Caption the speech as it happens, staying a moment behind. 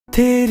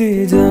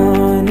तेरे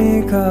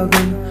जाने का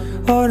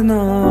गम और ना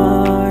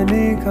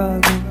आने का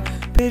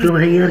गम। तो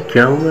भाई यार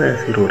क्या हुआ,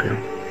 ऐसे रो रहे हो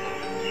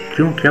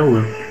क्यों? क्या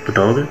हुआ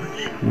बताओगे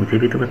कुछ? मुझे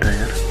भी तो बता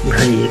यार।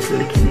 भाई एक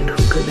लड़की ने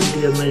धोखा दे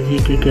दिया, मैं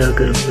जी के क्या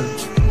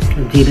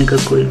करूँगा? जीने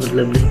का कोई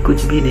मतलब नहीं,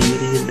 कुछ भी नहीं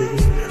मेरी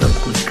ज़िंदगी,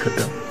 सब कुछ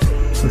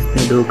खत्म।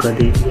 उसने धोखा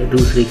दे दिया,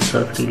 दूसरे के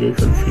साथ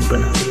रिलेशनशिप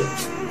बना दिया,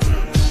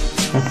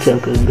 अब क्या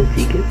करूँगा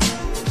जी के?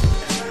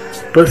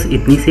 बस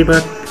इतनी सी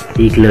बात।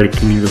 एक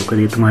लड़की ने धोखा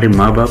दिया, तुम्हारे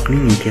माँ बाप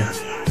नहीं है क्या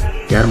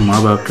यार?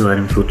 माँ बाप के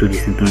बारे में सोचो,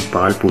 जिसने तुम्हें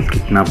पाल पोस के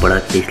इतना बड़ा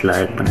देश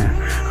लायक बनाया,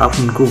 आप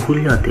उनको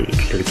भूल जाते हो।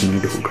 एक लड़की ने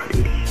धोखा दे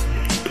दिया,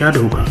 क्या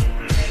धोखा?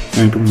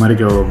 यानी तुम मर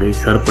जाओगे,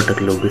 सर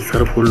पटक लोगे,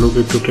 सर फोड़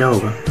लोगे तो क्या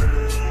होगा?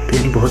 तो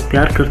यानी बहुत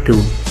प्यार करते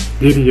हो,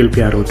 ये रियल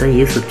प्यार होता है,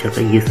 ये सच्चा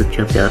का, ये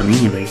सच्चा प्यार नहीं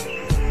है भाई।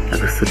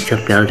 अगर सच्चा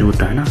प्यार जो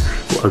होता है ना,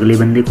 वो अगले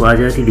बंदे को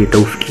आज़ादी देता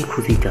है, उसकी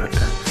खुशी चाहता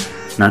है,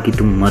 ना कि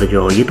तुम मर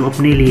जाओ। ये तो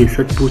अपने लिए,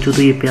 सच पूछो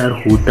तो ये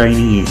प्यार होता ही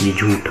नहीं है, ये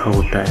झूठा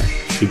होता है,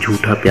 ये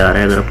झूठा प्यार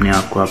है। अगर अपने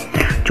आप को आप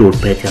चोट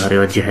पहुंचा रहे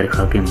हो और जहर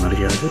खा के मर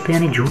जा रहे हो तो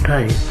यानी झूठा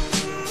है।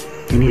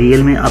 यानी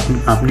रियल में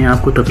अपने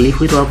आप को तकलीफ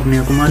हुई तो आप अपने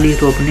आप को मार लिए,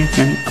 तो अपने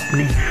यानी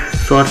अपने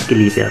स्वार्थ के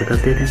लिए प्यार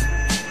करते थे।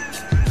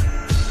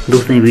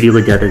 दोस्तों, ये वीडियो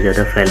को ज़्यादा से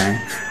ज़्यादा फैलाएं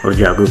और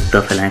जागरूकता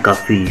फैलाएं।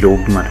 काफ़ी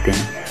लोग मरते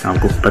हैं,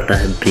 आपको पता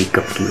है,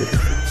 ब्रेकअप की वजह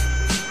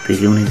से। तो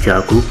इसलिए उन्हें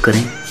जागरूक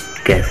करें,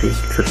 कैसे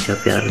सच्चा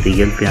प्यार,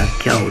 रियल प्यार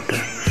क्या होता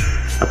है।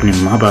 अपने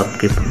माँ बाप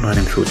के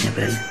बारे में सोचें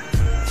पहले।